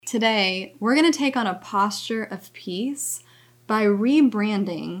Today, we're going to take on a posture of peace by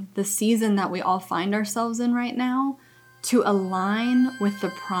rebranding the season that we all find ourselves in right now to align with the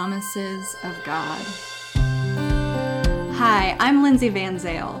promises of God. Hi, I'm Lindsay Van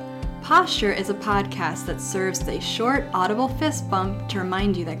Zale. Posture is a podcast that serves as a short, audible fist bump to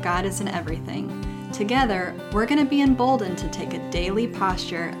remind you that God is in everything. Together, we're going to be emboldened to take a daily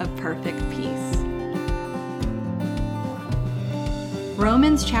posture of perfect peace.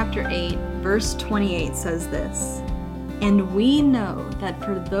 Romans chapter 8, verse 28 says this, "And we know that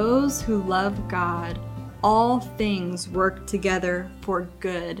for those who love God, all things work together for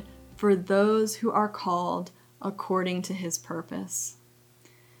good, for those who are called according to his purpose."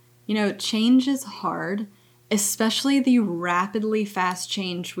 You know, change is hard, especially the rapidly fast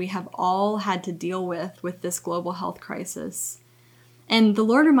change we have all had to deal with this global health crisis. And the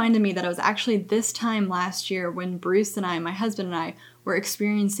Lord reminded me that it was actually this time last year when Bruce and I, my husband and I, were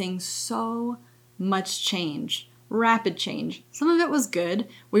experiencing so much change, rapid change. Some of it was good.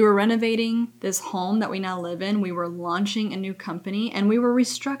 We were renovating this home that we now live in. We were launching a new company, and we were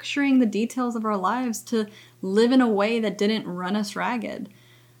restructuring the details of our lives to live in a way that didn't run us ragged.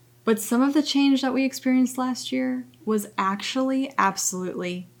 But some of the change that we experienced last year was actually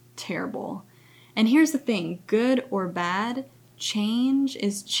absolutely terrible. And here's the thing, good or bad, change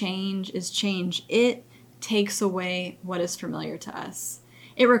is change is change. It takes away what is familiar to us.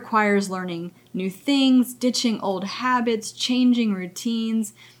 It requires learning new things, ditching old habits, changing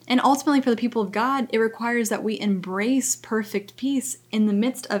routines, and ultimately for the people of God, it requires that we embrace perfect peace in the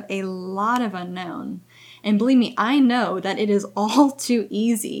midst of a lot of unknown. And believe me, I know that it is all too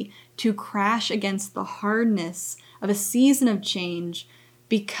easy to crash against the hardness of a season of change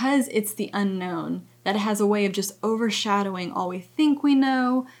because it's the unknown that has a way of just overshadowing all we think we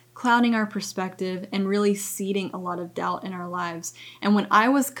know, clouding our perspective, and really seeding a lot of doubt in our lives. And when I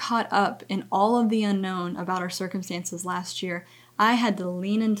was caught up in all of the unknown about our circumstances last year, I had to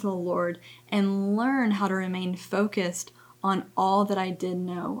lean into the Lord and learn how to remain focused on all that I did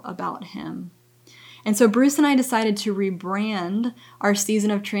know about Him. And so Bruce and I decided to rebrand our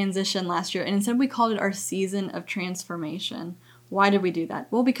season of transition last year, and instead we called it our season of transformation. Why did we do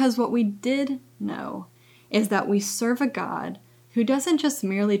that? Well, because what we did know is that we serve a God who doesn't just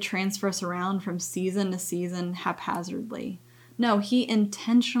merely transfer us around from season to season haphazardly. No, He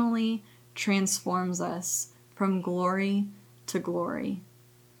intentionally transforms us from glory to glory.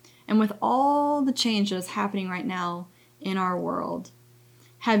 And with all the change that is happening right now in our world,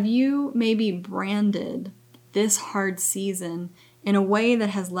 have you maybe branded this hard season in a way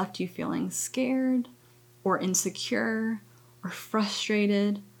that has left you feeling scared or insecure or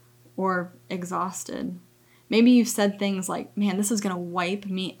frustrated or exhausted? Maybe you've said things like, man, this is going to wipe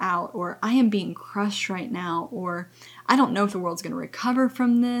me out, or I am being crushed right now, or I don't know if the world's going to recover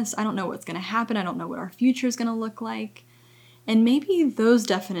from this. I don't know what's going to happen. I don't know what our future is going to look like. And maybe those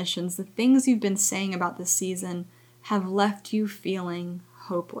definitions, the things you've been saying about this season, have left you feeling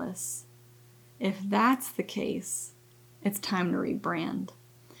hopeless. If that's the case, it's time to rebrand.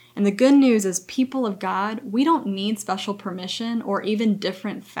 And the good news is, people of God, we don't need special permission or even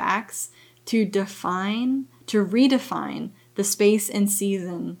different facts to redefine the space and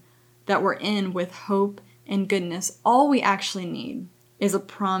season that we're in with hope and goodness. All we actually need is a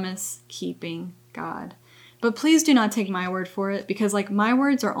promise-keeping God. But please do not take my word for it, because my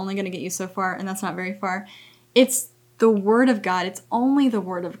words are only going to get you so far, and that's not very far. It's the Word of God. It's only the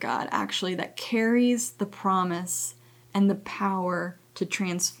Word of God, actually, that carries the promise and the power to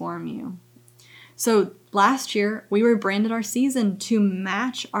transform you. So last year, we rebranded our season to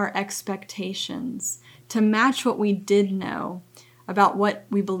match our expectations, to match what we did know about what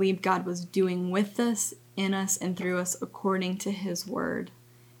we believed God was doing with us, in us, and through us according to His Word.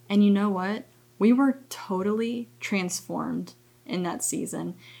 And you know what? We were totally transformed in that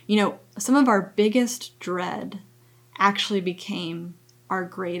season. You know, some of our biggest dread actually became our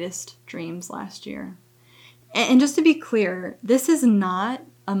greatest dreams last year. And just to be clear, this is not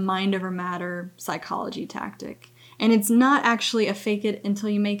a mind over matter psychology tactic. And it's not actually a fake it until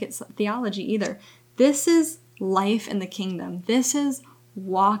you make it theology either. This is life in the kingdom. This is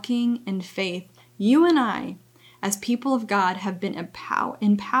walking in faith. You and I, as people of God, have been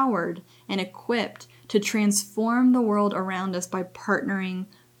empowered and equipped to transform the world around us by partnering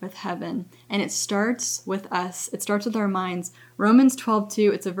with heaven. And it starts with us. It starts with our minds. Romans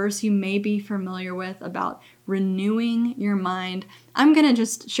 12:2, it's a verse you may be familiar with about renewing your mind. I'm going to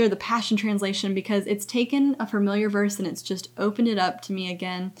just share the Passion Translation because it's taken a familiar verse and it's just opened it up to me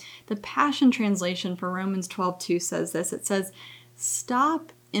again. The Passion Translation for Romans 12:2 says this. It says,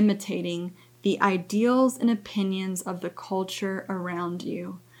 "Stop imitating the ideals and opinions of the culture around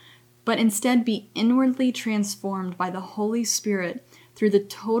you, but instead be inwardly transformed by the Holy Spirit through the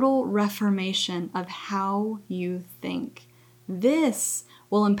total reformation of how you think. This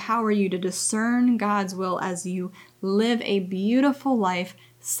will empower you to discern God's will as you live a beautiful life,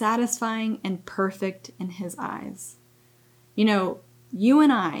 satisfying and perfect in His eyes. You know, you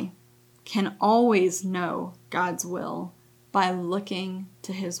and I can always know God's will by looking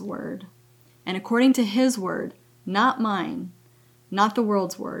to His Word. And according to His Word, not mine, not the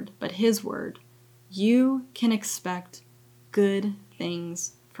world's word, but His Word, you can expect good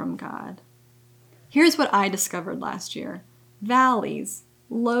things from God. Here's what I discovered last year. Valleys,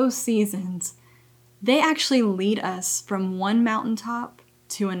 low seasons, they actually lead us from one mountaintop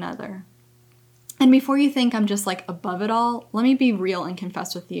to another. And before you think I'm just like above it all, let me be real and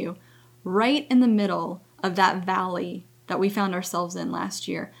confess with you. Right in the middle of that valley that we found ourselves in last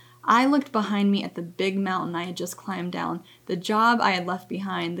year, I looked behind me at the big mountain I had just climbed down, the job I had left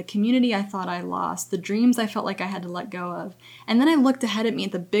behind, the community I thought I lost, the dreams I felt like I had to let go of. And then I looked ahead at me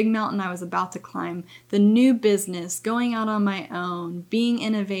at the big mountain I was about to climb, the new business, going out on my own, being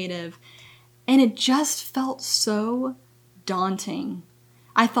innovative. And it just felt so daunting.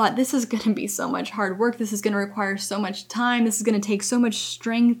 I thought, this is going to be so much hard work. This is going to require so much time. This is going to take so much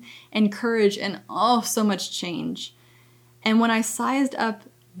strength and courage and so much change. And when I sized up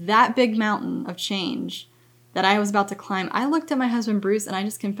that big mountain of change that I was about to climb, I looked at my husband, Bruce, and I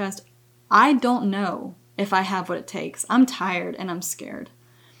just confessed, I don't know if I have what it takes. I'm tired and I'm scared.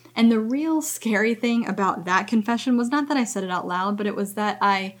 And the real scary thing about that confession was not that I said it out loud, but it was that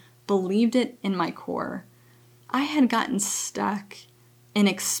I believed it in my core. I had gotten stuck in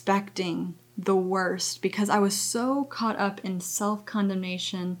expecting the worst because I was so caught up in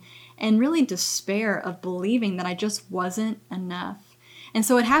self-condemnation and really despair of believing that I just wasn't enough. And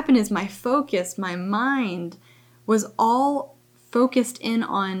so what happened is my focus, my mind was all focused in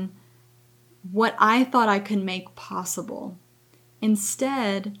on what I thought I could make possible,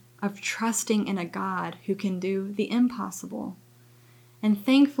 instead of trusting in a God who can do the impossible. And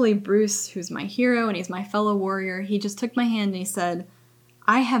thankfully, Bruce, who's my hero and he's my fellow warrior, he just took my hand and he said,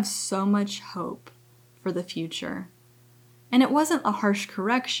 I have so much hope for the future. And it wasn't a harsh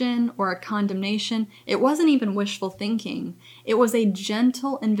correction or a condemnation. It wasn't even wishful thinking. It was a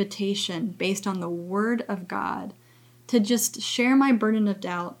gentle invitation based on the Word of God to just share my burden of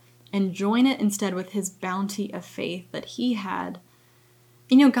doubt and join it instead with His bounty of faith that He had.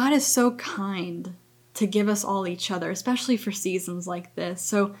 You know, God is so kind to give us all each other, especially for seasons like this.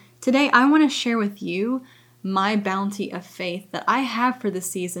 So today I want to share with you my bounty of faith that I have for this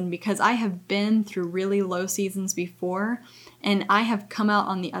season because I have been through really low seasons before and I have come out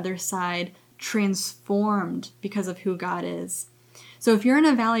on the other side transformed because of who God is. So if you're in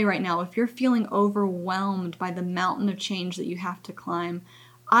a valley right now, if you're feeling overwhelmed by the mountain of change that you have to climb,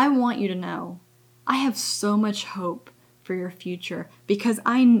 I want you to know I have so much hope for your future because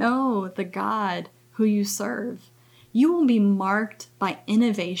I know the God who you serve. You will be marked by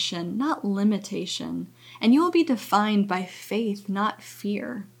innovation, not limitation, and you will be defined by faith, not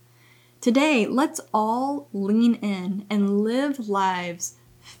fear. Today, let's all lean in and live lives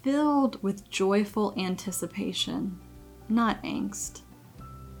filled with joyful anticipation, not angst.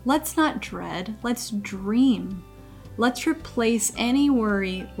 Let's not dread, let's dream. Let's replace any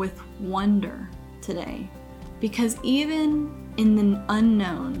worry with wonder today, because even in the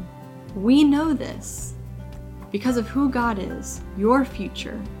unknown, we know this. Because of who God is, your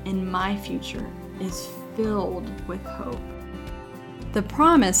future and my future is filled with hope. The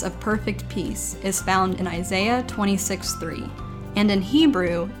promise of perfect peace is found in Isaiah 26:3, and in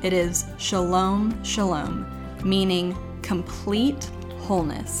Hebrew it is shalom, shalom, meaning complete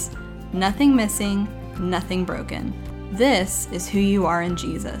wholeness, nothing missing, nothing broken. This is who you are in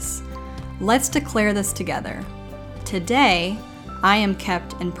Jesus. Let's declare this together. Today, I am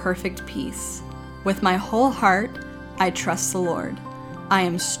kept in perfect peace. With my whole heart, I trust the Lord. I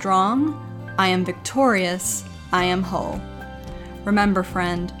am strong, I am victorious, I am whole. Remember,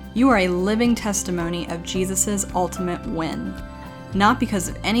 friend, you are a living testimony of Jesus' ultimate win. Not because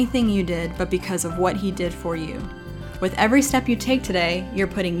of anything you did, but because of what He did for you. With every step you take today, you're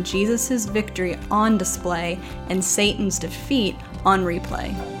putting Jesus' victory on display and Satan's defeat on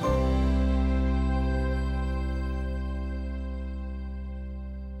replay.